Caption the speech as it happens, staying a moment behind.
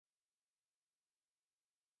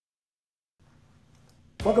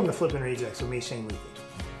Welcome to Flippin' Rejects with me, Shane Lethe.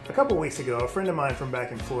 A couple weeks ago, a friend of mine from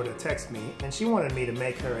back in Florida texted me and she wanted me to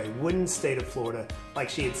make her a wooden state of Florida like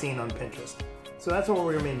she had seen on Pinterest. So that's what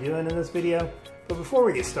we're going to be doing in this video. But before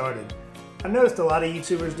we get started, I've noticed a lot of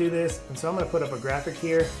YouTubers do this, and so I'm going to put up a graphic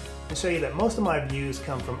here and show you that most of my views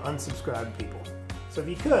come from unsubscribed people. So if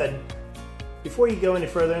you could, before you go any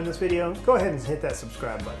further in this video, go ahead and hit that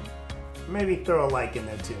subscribe button. Maybe throw a like in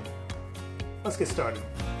there too. Let's get started.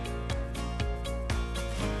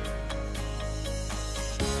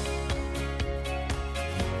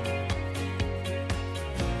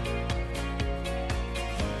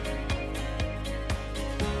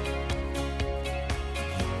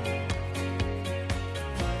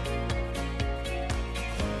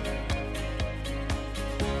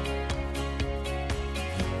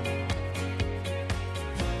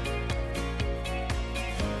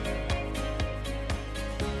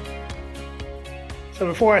 So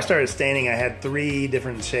before I started staining, I had 3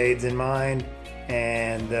 different shades in mind,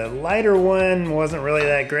 and the lighter one wasn't really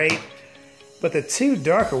that great, but the 2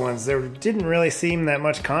 darker ones, there didn't really seem that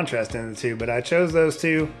much contrast in the 2, but I chose those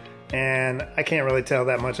 2, and I can't really tell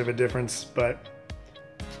that much of a difference, but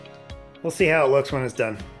we'll see how it looks when it's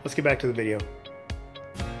done. Let's get back to the video.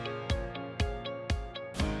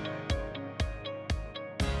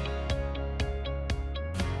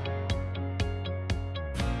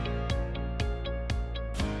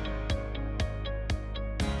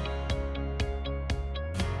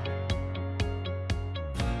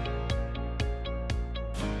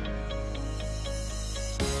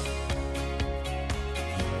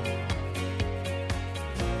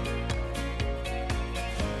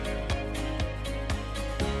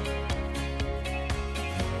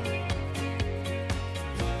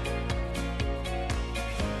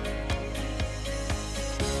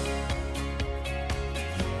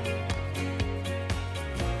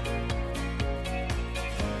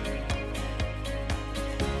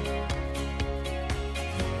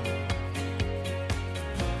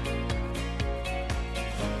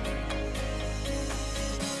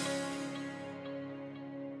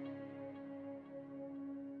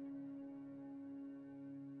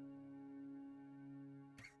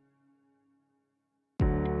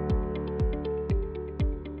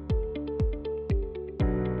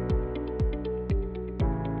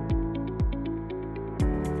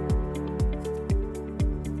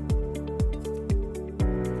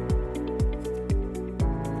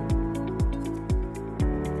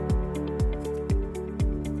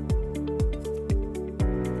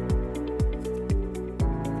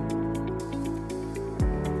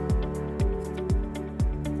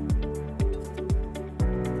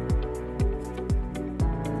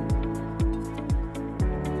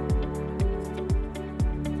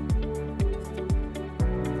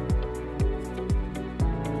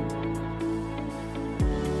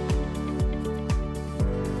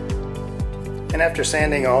 And after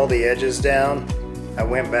sanding all the edges down, I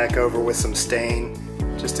went back over with some stain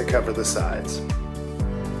just to cover the sides.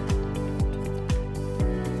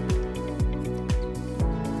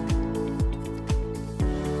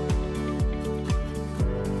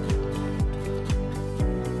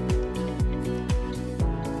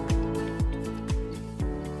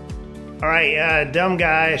 Alright, dumb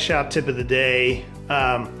guy shop tip of the day.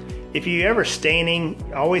 If you're ever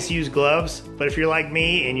staining, always use gloves, but if you're like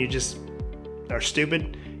me and you just are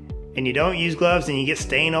stupid and you don't use gloves and you get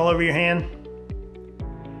stain all over your hand,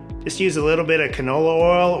 just use a little bit of canola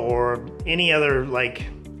oil or any other like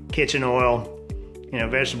kitchen oil, you know,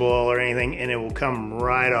 vegetable oil or anything, and it will come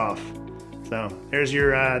right off. So there's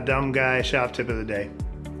your dumb guy shop tip of the day.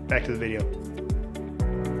 Back to the video.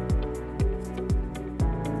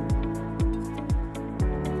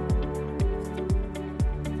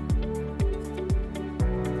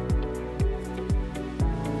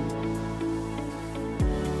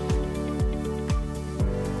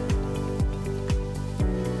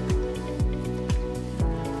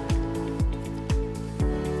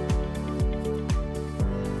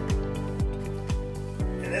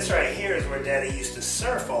 This right here is where Daddy used to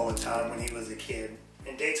surf all the time when he was a kid.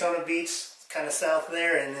 In Daytona Beach, kind of south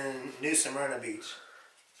there, and then New Smyrna Beach.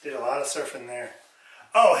 Did a lot of surfing there.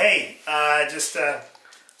 Oh, hey, just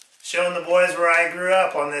showing the boys where I grew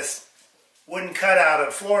up on this wooden cutout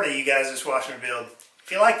of Florida you guys just watched me build. If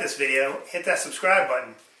you like this video, hit that subscribe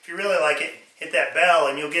button. If you really like it, hit that bell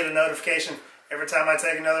and you'll get a notification every time I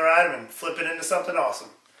take another item and flip it into something awesome.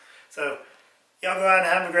 So, y'all go out and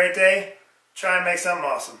have a great day. Try and make something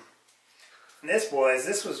awesome. And this, boys,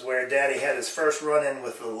 this was where Daddy had his first run-in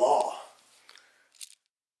with the law.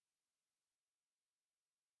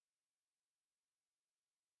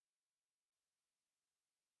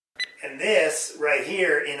 And this right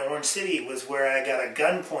here in Orange City was where I got a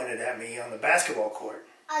gun pointed at me on the basketball court.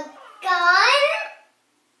 A gun?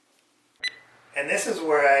 And this is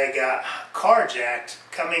where I got carjacked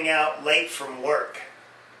coming out late from work.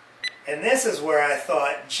 And this is where I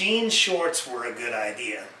thought jean shorts were a good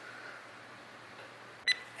idea.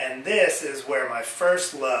 And this is where my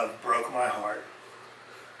first love broke my heart.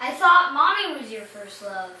 I thought Mommy was your first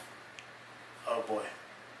love. Oh boy.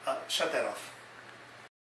 Shut that off.